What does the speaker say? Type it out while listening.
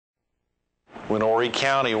When Horry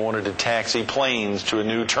County wanted to taxi planes to a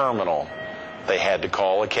new terminal, they had to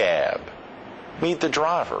call a cab. Meet the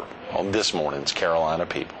driver on this morning's Carolina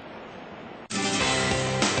People.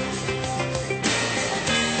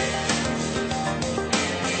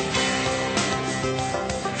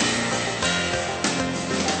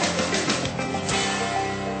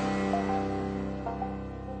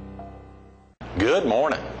 Good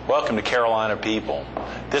morning. Welcome to Carolina People.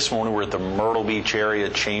 This morning we're at the Myrtle Beach Area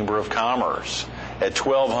Chamber of Commerce at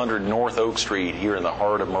 1200 North Oak Street here in the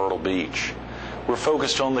heart of Myrtle Beach. We're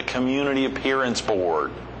focused on the Community Appearance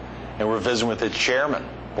Board, and we're visiting with its chairman,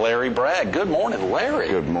 Larry Bragg. Good morning, Larry.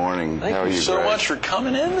 Good morning. Thank How are you you, so Bragg? much for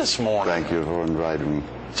coming in this morning. Thank you for inviting me.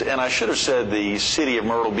 And I should have said the City of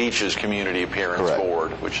Myrtle Beach's Community Appearance Correct.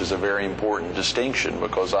 Board, which is a very important distinction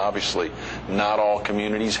because obviously not all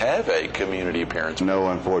communities have a Community Appearance Board. No,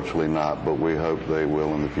 unfortunately not, but we hope they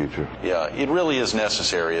will in the future. Yeah, it really is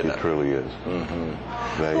necessary, isn't it? It truly is. Mm-hmm.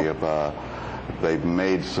 They've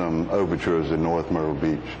made some overtures in North Myrtle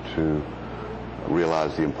Beach to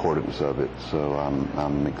realize the importance of it. So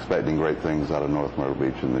I'm expecting great things out of North Myrtle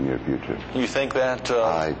Beach in the near future. You think that?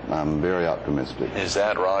 I'm very optimistic. Is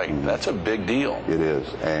that right? Mm-hmm. That's a big deal. It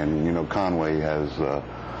is. And, you know, Conway has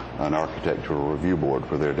an architectural review board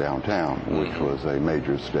for their downtown, which was a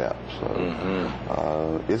major step.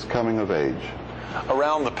 So it's coming of age.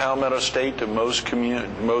 Around the Palmetto State, do most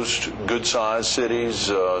good-sized cities,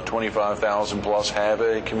 25,000 plus, have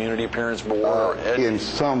a Community Appearance Board? In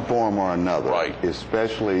some form or another, right.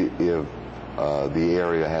 Especially if the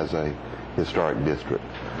area has a historic district.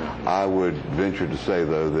 I would venture to say,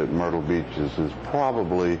 though, that Myrtle Beach is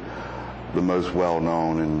probably the most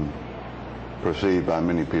well-known and perceived by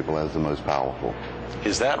many people as the most powerful.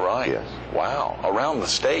 Is that right? Yes. Wow. Around the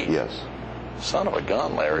state? Yes. Son of a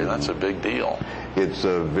gun, Larry. That's a big deal. It's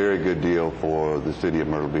a very good deal for the city of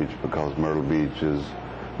Myrtle Beach because Myrtle Beach is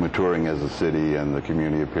maturing as a city, and the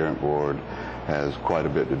Community Appearance Board has quite a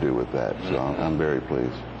bit to do with that. So I'm very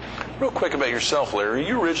pleased. Real quick about yourself, Larry. Are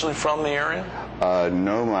you originally from the area?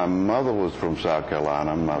 No, my mother was from South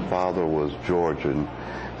Carolina. My father was Georgian.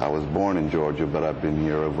 I was born in Georgia, but I've been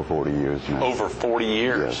here over 40 years now. Over 40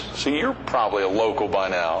 years? Yes. So you're probably a local by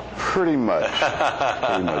now. Pretty much.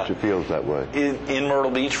 Pretty much. It feels that way. In Myrtle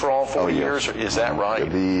Beach for all 40 years? Is that right?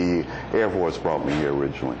 The Air Force brought me here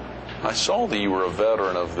originally. I saw that you were a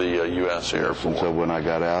veteran of the U.S. Air Force. And so when I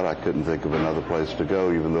got out, I couldn't think of another place to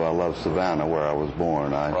go, even though I love Savannah, where I was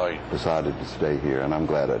born. I decided to stay here, and I'm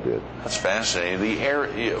glad I did. That's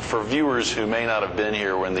fascinating. For viewers who may not have been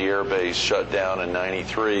here when the air base shut down in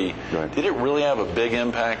 '93, did it really have a big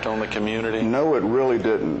impact on the community? No, it really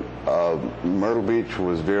didn't. Myrtle Beach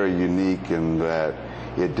was very unique in that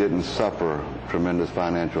it didn't suffer tremendous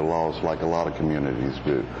financial loss like a lot of communities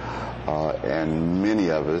do. And many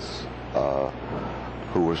of us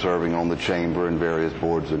who were serving on the chamber and various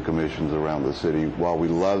boards and commissions around the city, while we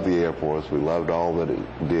loved the Air Force, we loved all that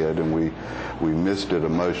it did, and we missed it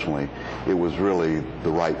emotionally, it was really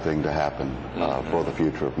the right thing to happen for the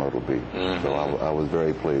future of Myrtle Beach. So I was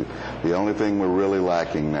very pleased. The only thing we're really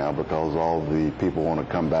lacking now, because all the people want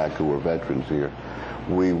to come back who are veterans here,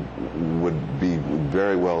 we would be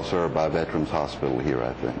very well served by Veterans Hospital here,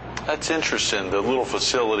 I think. That's interesting. The little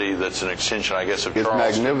facility that's an extension, I guess, of Charleston.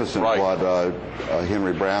 It's magnificent what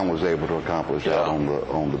Henry Brown was able to accomplish out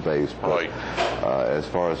on the base. But as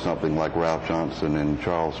far as something like Ralph Johnson in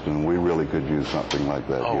Charleston, we really could use something like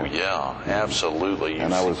that here. Oh, yeah, absolutely.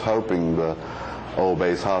 And I was hoping the old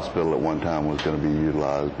base hospital at one time was going to be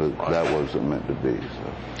utilized, but that wasn't meant to be.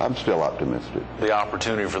 So I'm still optimistic. The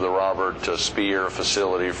opportunity for the Robert Speer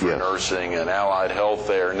facility for nursing and allied health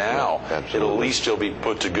there now, it'll at least still be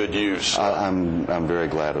put to good use. I'm very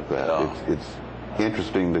glad of that. Yeah. It's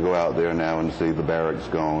interesting to go out there now and see the barracks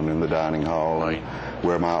gone and the dining hall and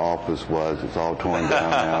where my office was. It's all torn down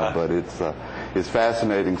now, but it's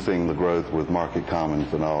fascinating seeing the growth with Market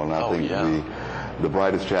Commons and all, and I think the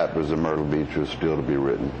brightest chapters of Myrtle Beach are still to be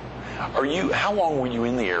written. How long were you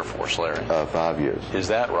in the Air Force, Larry? 5 years. Is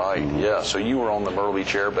that right? Yeah, so you were on the Myrtle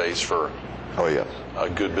Beach Air Base for a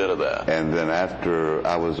good bit of that. And then after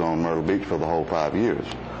I was on Myrtle Beach for the whole 5 years,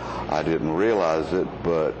 I didn't realize it,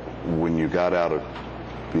 but when you got out of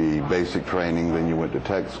the basic training, then you went to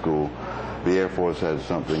tech school, the Air Force had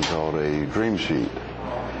something called a dream sheet,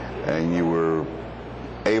 and you were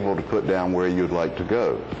able to put down where you'd like to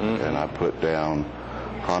go. And I put down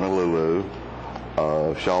Honolulu,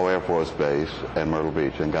 Shaw Air Force Base, and Myrtle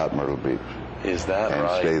Beach, and got Myrtle Beach. Is that right?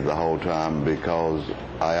 And stayed the whole time because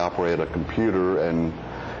I operate a computer and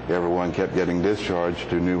everyone kept getting discharged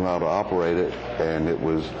who knew how to operate it, and it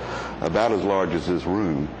was about as large as this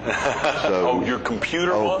room. So, oh, your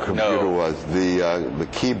computer was? Computer was. The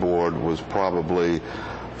keyboard was probably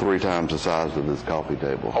 3 times the size of this coffee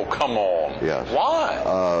table. Oh, come on. Yes. Why?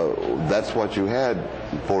 That's what you had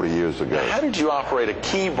 40 years ago. Now, how did you operate a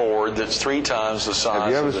keyboard that's 3 times the size? Have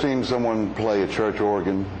you ever seen someone play a church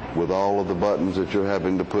organ with all of the buttons that you're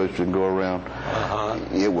having to push and go around?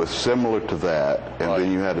 It was similar to that, and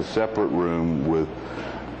then you had a separate room with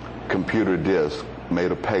computer disks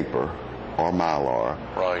made of paper or mylar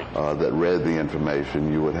that read the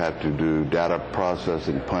information. You would have to do data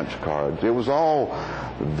processing punch cards. It was all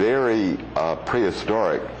very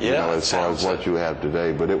prehistoric, as far as what you have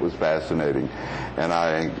today, but it was fascinating. And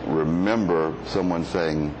I remember someone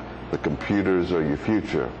saying, the computers are your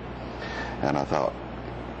future. And I thought,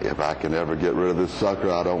 if I can ever get rid of this sucker,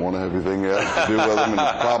 I don't want to have anything else to do with them. And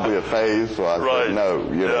it's probably a phase, so I said no.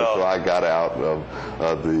 So I got out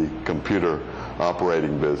of the computer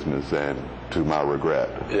operating business, and to my regret.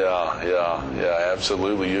 Yeah,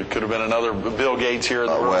 absolutely. You could have been another Bill Gates here in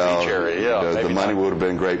the Myrtle Beach area. The money would have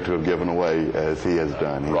been great to have given away, as he has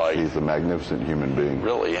done. He's a magnificent human being.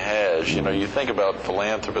 Really has. You think about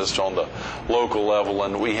philanthropists on the local level,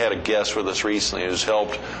 and we had a guest with us recently who's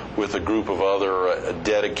helped with a group of other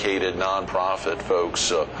dedicated nonprofit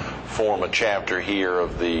folks form a chapter here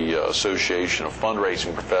of the Association of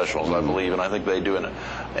Fundraising Professionals, I believe, and I think they do an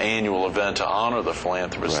annual event to honor the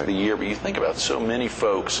philanthropists of the year. But you think about so many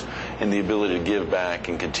folks and the ability to give back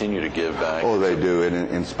and continue to give back. Oh, they do. And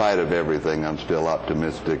in spite of everything, I'm still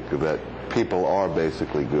optimistic that people are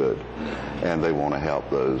basically good, and they want to help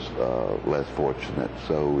those less fortunate.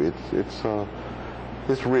 So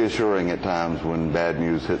it's reassuring at times when bad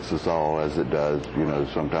news hits us all, as it does,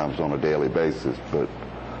 sometimes on a daily basis. But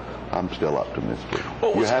I'm still optimistic.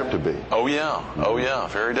 You have to be. Oh, yeah,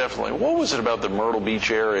 very definitely. What was it about the Myrtle Beach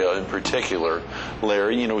area in particular,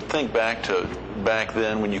 Larry? Think back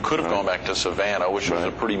then when you could have gone back to Savannah, which was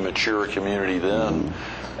a pretty mature community then,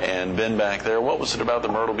 and been back there. What was it about the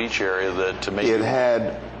Myrtle Beach area that made it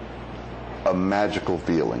had a magical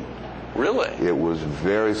feeling? Really? It was a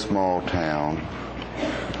very small town.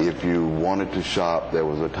 If you wanted to shop, there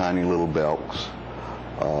was a tiny little Belk's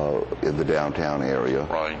in the downtown area.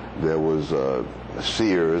 There was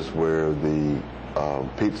Sears, where the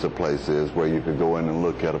pizza place is, where you could go in and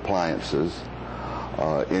look at appliances.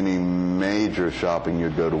 Any major shopping,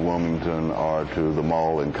 you'd go to Wilmington or to the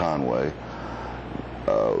mall in Conway.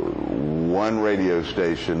 One radio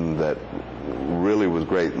station that really was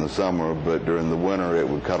great in the summer, but during the winter it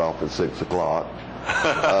would cut off at 6 o'clock.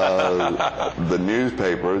 The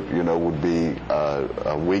newspaper, would be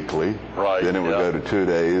a weekly. Then it would go to 2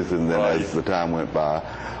 days, and then as the time went by,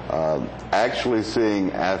 actually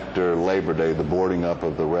seeing after Labor Day the boarding up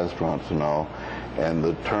of the restaurants and all, and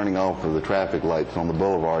the turning off of the traffic lights on the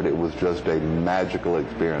boulevard, it was just a magical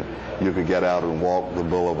experience. You could get out and walk the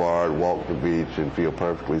boulevard, walk the beach, and feel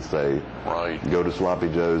perfectly safe. Go to Sloppy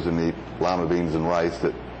Joe's and eat lima beans and rice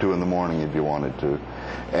at 2 in the morning if you wanted to.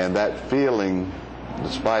 And that feeling,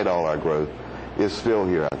 despite all our growth, is still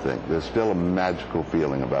here, I think. There's still a magical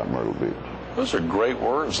feeling about Myrtle Beach. Those are great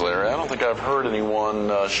words, Larry. I don't think I've heard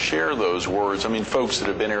anyone share those words. I mean, folks that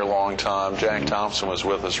have been here a long time. Jack Thompson was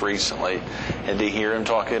with us recently, and to hear him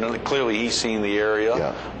talking, and clearly he's seen the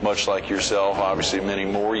area, much like yourself, obviously many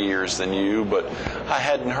more years than you, but I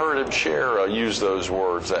hadn't heard him use those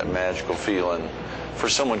words, that magical feeling, for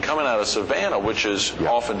someone coming out of Savannah, which is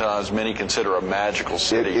oftentimes many consider a magical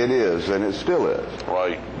city. It is, and it still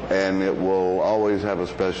is. And it will always have a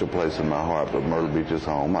special place in my heart, but Myrtle Beach is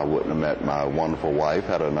home. I wouldn't have met my wonderful wife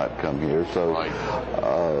had I not come here, so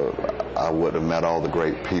I would have met all the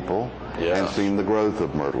great people and seen the growth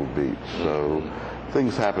of Myrtle Beach. So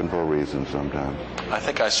things happen for a reason sometimes. I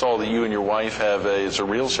think I saw that you and your wife have a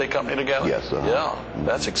real estate company together? Yes. Yeah,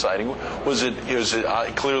 that's exciting. Was it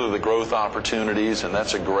clearly the growth opportunities, and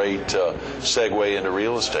that's a great segue into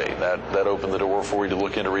real estate. That opened the door for you to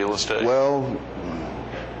look into real estate? Well,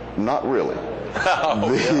 not really.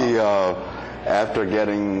 After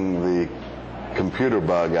getting the computer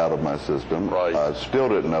bug out of my system, I still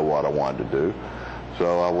didn't know what I wanted to do.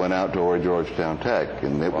 So I went out to Horry Georgetown Tech,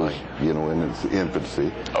 and it was, in its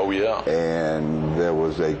infancy. And there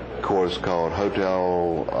was a course called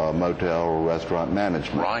Hotel, Motel, Restaurant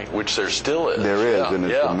Management. Which there still is. There is, and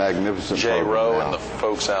it's a magnificent Jay program Rowe now. and the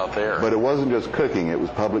folks out there. But it wasn't just cooking. It was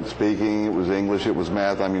public speaking, it was English, it was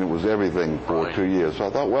math. I mean, it was everything for 2 years. So I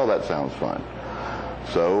thought, well, that sounds fun.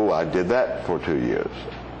 So I did that for 2 years.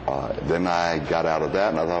 Then I got out of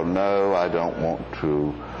that, and I thought, no, I don't want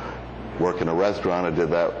to work in a restaurant. I did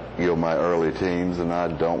that, my early teens, and I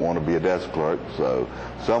don't want to be a desk clerk. So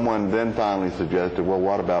someone then finally suggested, well,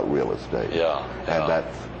 what about real estate? Yeah. And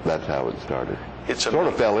that's how it started. It's sort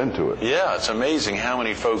of fell into it. Yeah, it's amazing how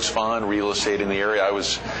many folks find real estate in the area. I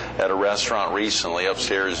was at a restaurant recently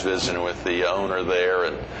upstairs visiting with the owner there,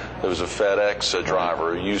 and there was a FedEx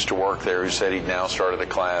driver who used to work there who said he'd now started a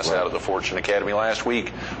class out of the Fortune Academy. Last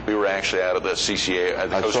week, we were actually out of the CCA, at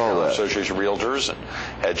the Coast Carolina Association of Realtors, and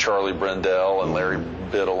had Charlie Brendel and Larry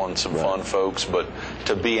Biddle and some fun folks. But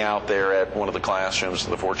to be out there at one of the classrooms of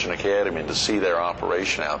the Fortune Academy and to see their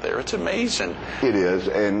operation out there, it's amazing. It is,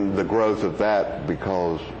 and the growth of that,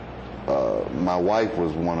 because my wife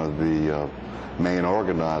was one of the main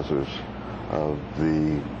organizers of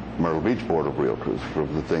the Myrtle Beach Board of Realtors,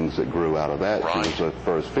 from the things that grew out of that. Right. She was the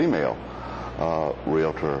first female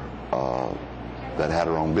realtor that had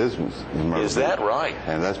her own business in Myrtle Beach. Is that right?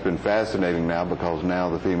 And that's been fascinating now, because now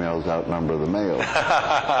the females outnumber the males.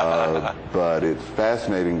 But it's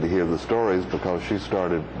fascinating to hear the stories, because she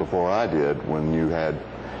started before I did, when you had,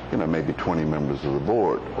 maybe 20 members of the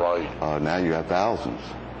board. Right. Now you have thousands.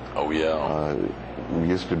 Oh, yeah. It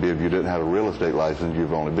used to be, if you didn't have a real estate license,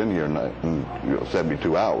 you've only been here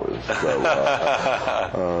 72 hours.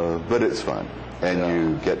 So, but it's fun, and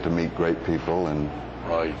you get to meet great people and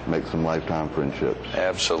make some lifetime friendships.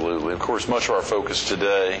 Absolutely. Of course, much of our focus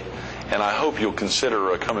today, and I hope you'll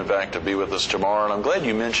consider coming back to be with us tomorrow. And I'm glad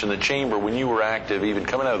you mentioned the Chamber. When you were active, even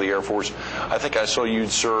coming out of the Air Force, I think I saw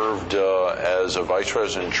you'd served as a Vice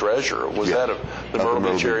President and Treasurer. Was that the Myrtle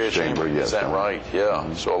Beach Area Chamber? Yes. Is that right?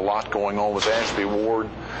 Yeah. So a lot going on with Ashby Ward.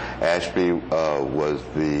 Ashby was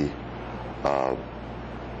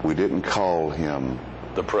we didn't call him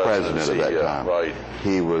the president at that time. Right.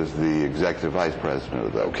 He was the executive vice president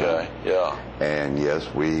at that time. Okay, yeah. And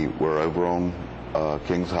yes, we were over on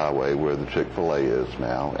Kings Highway, where the Chick-fil-A is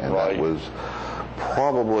now, and that was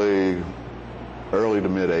probably early to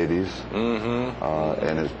mid-'80s.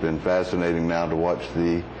 And it's been fascinating now to watch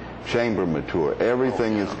the Chamber mature.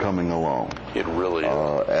 Everything is coming along. It really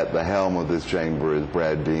is. At the helm of this Chamber is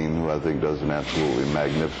Brad Dean, who I think does an absolutely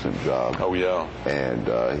magnificent job. Oh, yeah.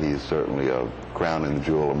 And he's certainly a crowning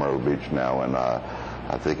jewel of Myrtle Beach now, and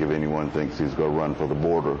I think if anyone thinks he's going to run for the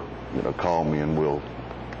border, call me and we'll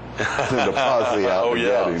send a posse out to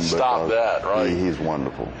get him. Stop that, right? He's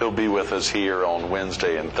wonderful. He'll be with us here on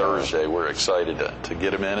Wednesday and Thursday. We're excited to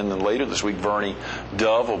get him in. And then later this week, Vernie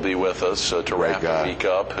Dove will be with us to wrap the week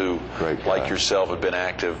up, who, like yourself, have been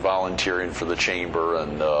active volunteering for the Chamber,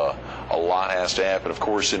 and a lot has to happen. Of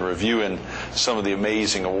course, in reviewing some of the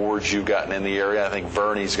amazing awards you've gotten in the area, I think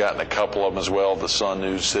Vernie's gotten a couple of them as well. The Sun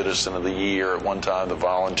News Citizen of the Year at one time, the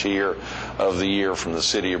Volunteer of the Year from the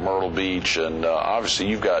city of Myrtle Beach, and obviously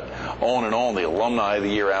you've got on and on the Alumni of the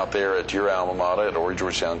Year out there at your alma mater at Horry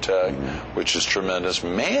Georgetown Tech, which is tremendous.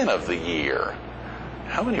 Man of the Year.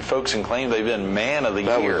 How many folks can claim they've been Man of the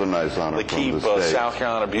Year? That was a nice honor to keep South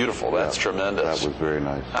Carolina beautiful. That's tremendous. That was very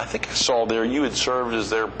nice. I think I saw there you had served as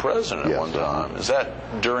their president at one time. Is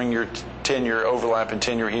that during your tenure, overlapping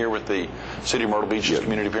tenure here with the City of Myrtle Beach's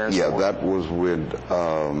Community Parents Award? Yeah, that was with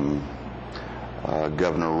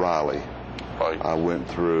Governor Riley. Right. I went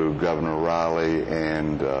through Governor Riley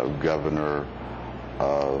and Governor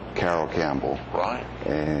Carroll Campbell. Right.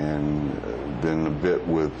 And then a bit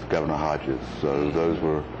with Governor Hodges. So those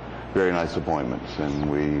were very nice appointments,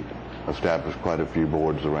 and we established quite a few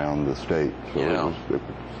boards around the state. So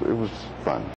it was fun.